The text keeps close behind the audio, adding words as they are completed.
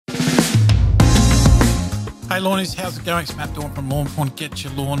Hey Lawnies, how's it going? It's Matt Dawn from Lawnporn. Get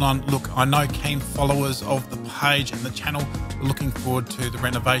your lawn on. Look, I know keen followers of the page and the channel are looking forward to the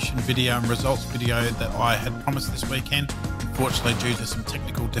renovation video and results video that I had promised this weekend. Unfortunately, due to some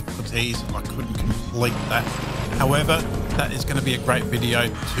technical difficulties, I couldn't complete that. However, that is going to be a great video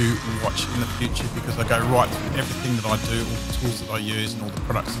to watch in the future because I go right through everything that I do, all the tools that I use and all the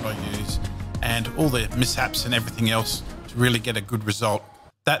products that I use and all the mishaps and everything else to really get a good result.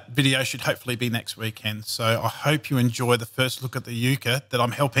 That video should hopefully be next weekend, so I hope you enjoy the first look at the Yuka that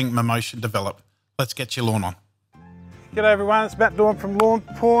I'm helping Mammotion develop. Let's get your lawn on. G'day everyone, it's Matt Dawn from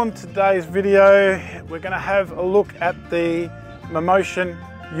Lawnporn. Today's video, we're going to have a look at the Mammotion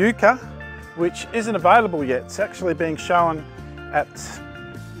Yuka, which isn't available yet. It's actually being shown at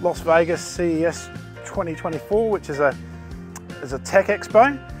Las Vegas CES 2024, which is a tech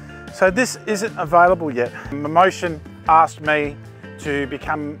expo. So this isn't available yet. Mammotion asked me to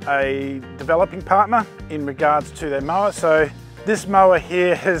become a developing partner in regards to their mower. So this mower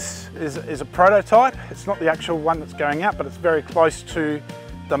here is a prototype. It's not the actual one that's going out, but it's very close to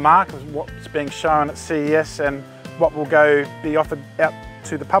the mark of what's being shown at CES and what will be offered out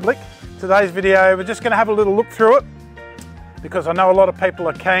to the public. Today's video, we're just going to have a little look through it because I know a lot of people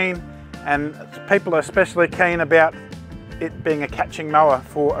are keen, and people are especially keen about it being a catching mower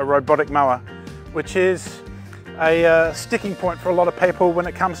for a robotic mower, which is a sticking point for a lot of people when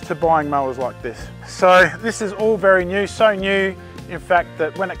it comes to buying mowers like this. So this is all very new, so new in fact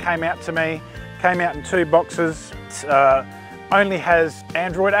that when it came out to me, it came out in 2 boxes. It only has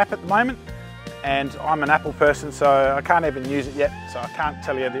Android app at the moment, and I'm an Apple person, so I can't even use it yet, so I can't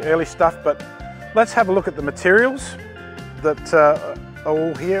tell you the early stuff. But let's have a look at the materials that are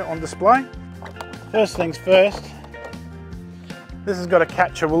all here on display. First things first, this has got a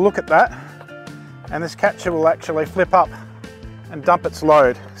catcher. We'll look at that. And this catcher will actually flip up and dump its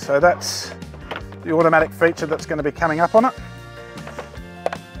load. So that's the automatic feature that's going to be coming up on it.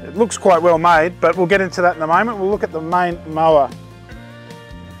 It looks quite well made, but we'll get into that in a moment. We'll look at the main mower.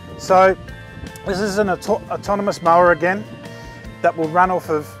 So this is an autonomous mower again that will run off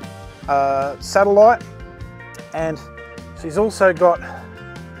of satellite, and she's also got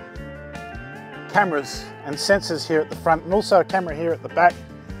cameras and sensors here at the front and also a camera here at the back,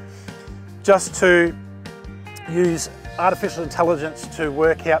 just to use artificial intelligence to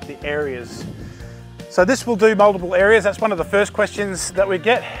work out the areas. So this will do multiple areas. That's one of the first questions that we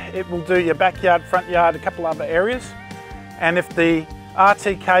get. It will do your backyard, front yard, a couple other areas. And if the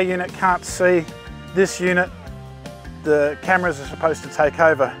RTK unit can't see this unit, the cameras are supposed to take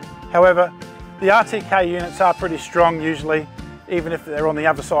over. However, the RTK units are pretty strong usually, even if they're on the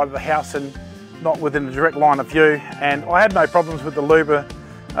other side of the house and not within the direct line of view. And I had no problems with the Luba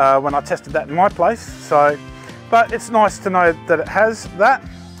when I tested that in my place. But it's nice to know that it has that.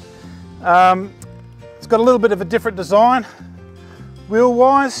 It's got a little bit of a different design wheel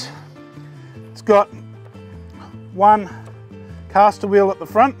wise. It's got one caster wheel at the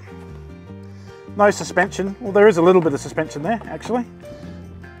front, no suspension. Well, there is a little bit of suspension there actually.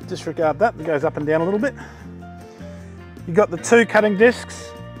 Disregard that, it goes up and down a little bit. You've got the 2 cutting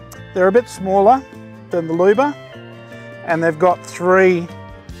discs. They're a bit smaller than the Luba, and they've got three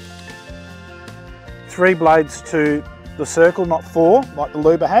blades to the circle, not 4 like the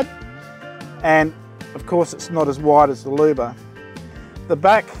Luba had. And of course it's not as wide as the Luba. The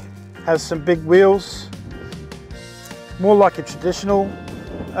back has some big wheels, more like a traditional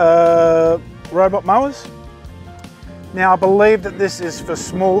robot mowers. Now I believe that this is for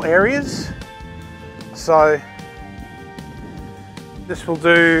small areas, so this will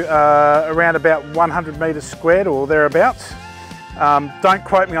do around about 100 meters squared or thereabouts. Don't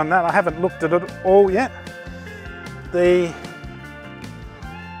quote me on that, I haven't looked at it all yet.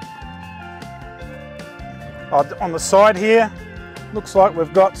 On the side here, looks like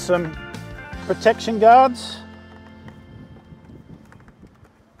we've got some protection guards.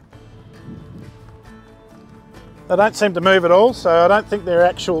 They don't seem to move at all, so I don't think they're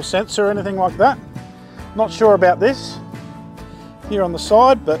actual sensor or anything like that. Not sure about this here on the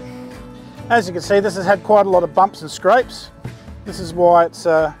side, but as you can see, this has had quite a lot of bumps and scrapes. This is why it's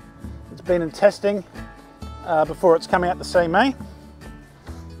been in testing before it's come out to see me.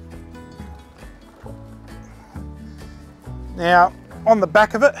 Now, on the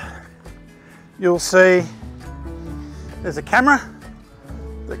back of it, you'll see there's a camera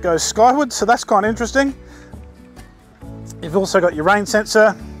that goes skyward, so that's kind of interesting. You've also got your rain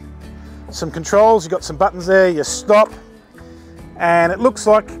sensor, some controls, you've got some buttons there, your stop, and it looks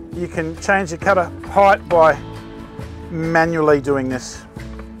like you can change your cutter height by manually doing this.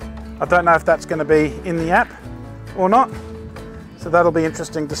 I don't know if that's going to be in the app or not, so that'll be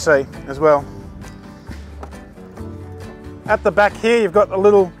interesting to see as well. At the back here, you've got a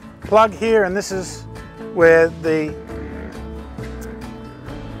little plug here, and this is where the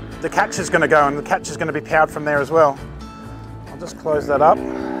catch is going to go, and the catch is going to be powered from there as well. I'll just close that up.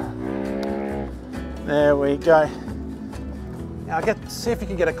 There we go. Now see if you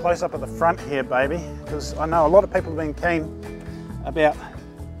can get a close up of the front here, baby, because I know a lot of people have been keen about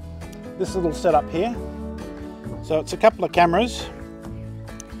this little setup here. So it's a couple of cameras,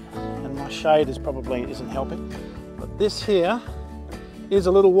 and my shade isn't helping. But this here is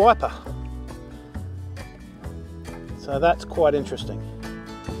a little wiper. So that's quite interesting.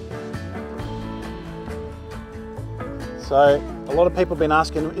 So a lot of people have been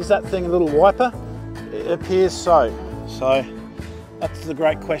asking, is that thing a little wiper? It appears so. So that's the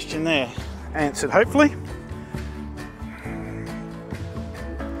great question there, answered hopefully.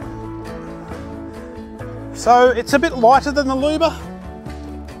 So it's a bit lighter than the Luba.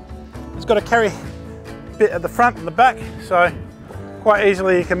 It's got to carry a bit at the front and the back, so quite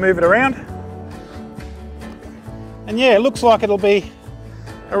easily you can move it around. And yeah, it looks like it'll be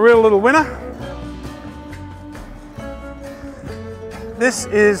a real little winner. This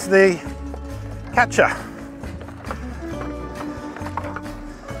is the catcher.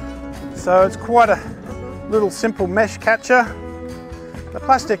 So it's quite a little simple mesh catcher. The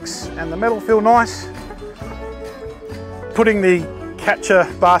plastics and the metal feel nice. Putting the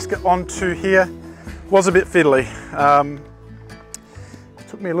catcher basket onto here was a bit fiddly. It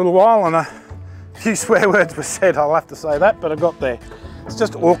took me a little while and a few swear words were said, I'll have to say that, but I got there. It's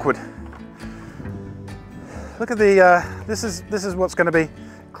just awkward. Look at the, this is what's going to be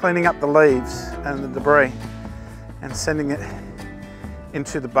cleaning up the leaves and the debris and sending it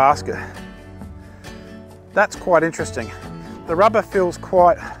into the basket. That's quite interesting. The rubber feels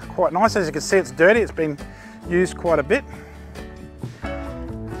quite nice. As you can see, it's dirty. It's been used quite a bit.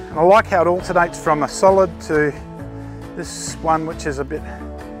 And I like how it alternates from a solid to this one, which is a bit,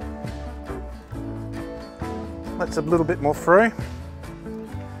 lets a little bit more through.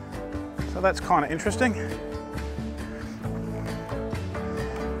 So that's kind of interesting.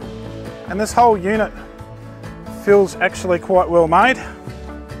 And this whole unit feels actually quite well made.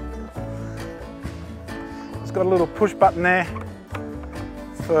 It's got a little push button there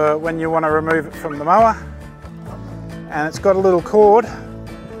for when you want to remove it from the mower. And it's got a little cord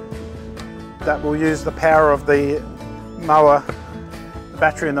that will use the power of the mower, the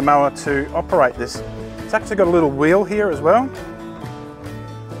battery in the mower, to operate this. It's actually got a little wheel here as well,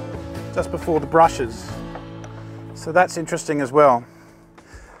 just before the brushes. So that's interesting as well.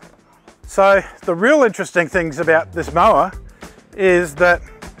 So the real interesting things about this mower is that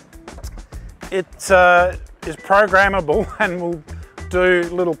it is programmable and will do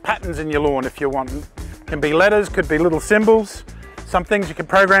little patterns in your lawn if you want. It can be letters, could be little symbols, some things you can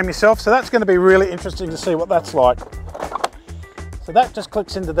program yourself. So that's going to be really interesting to see what that's like. So that just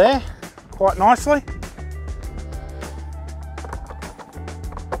clicks into there quite nicely.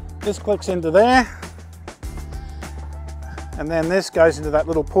 This clicks into there. And then this goes into that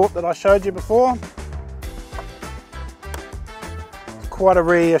little port that I showed you before. It's quite a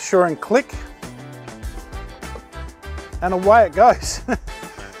reassuring click. And away it goes.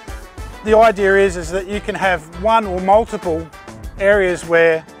 The idea is that you can have one or multiple areas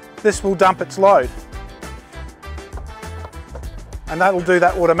where this will dump its load. And that'll do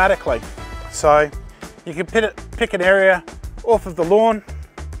that automatically. So you can pick an area off of the lawn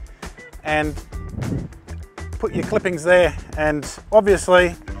and put your clippings there, and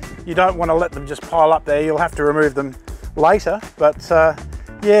obviously you don't want to let them just pile up there. You'll have to remove them later, but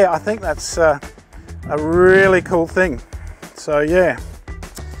yeah, I think that's a really cool thing. So yeah,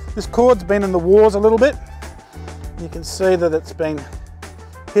 this cord's been in the wars a little bit. You can see that it's been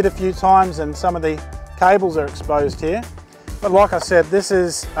hit a few times and some of the cables are exposed here. But like I said, this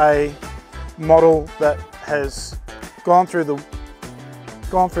is a model that has gone through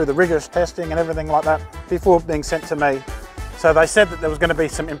the rigorous testing and everything like that before being sent to me. So they said that there was going to be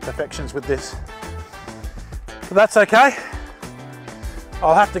some imperfections with this. But that's okay.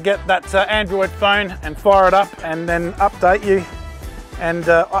 I'll have to get that Android phone and fire it up and then update you and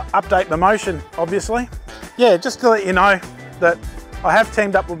update Mammotion, obviously. Yeah, just to let you know that I have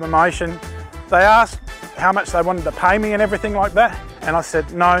teamed up with Mammotion. They asked how much they wanted to pay me and everything like that. And I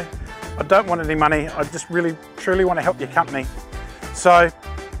said, no, I don't want any money. I just really, truly want to help your company. So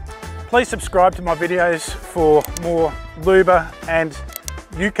please subscribe to my videos for more Luba and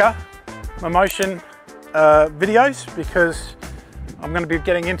Yuka Mammotion videos, because I'm going to be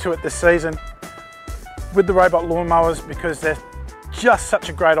getting into it this season with the robot lawnmowers, because they're just such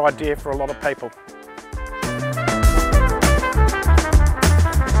a great idea for a lot of people.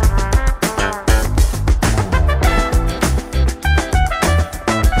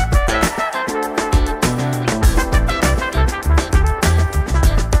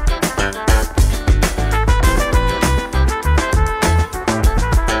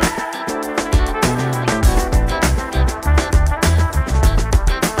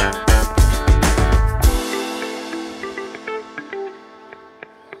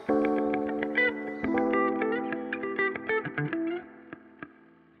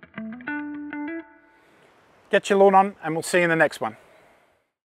 get your lawn on, and we'll see you in the next one.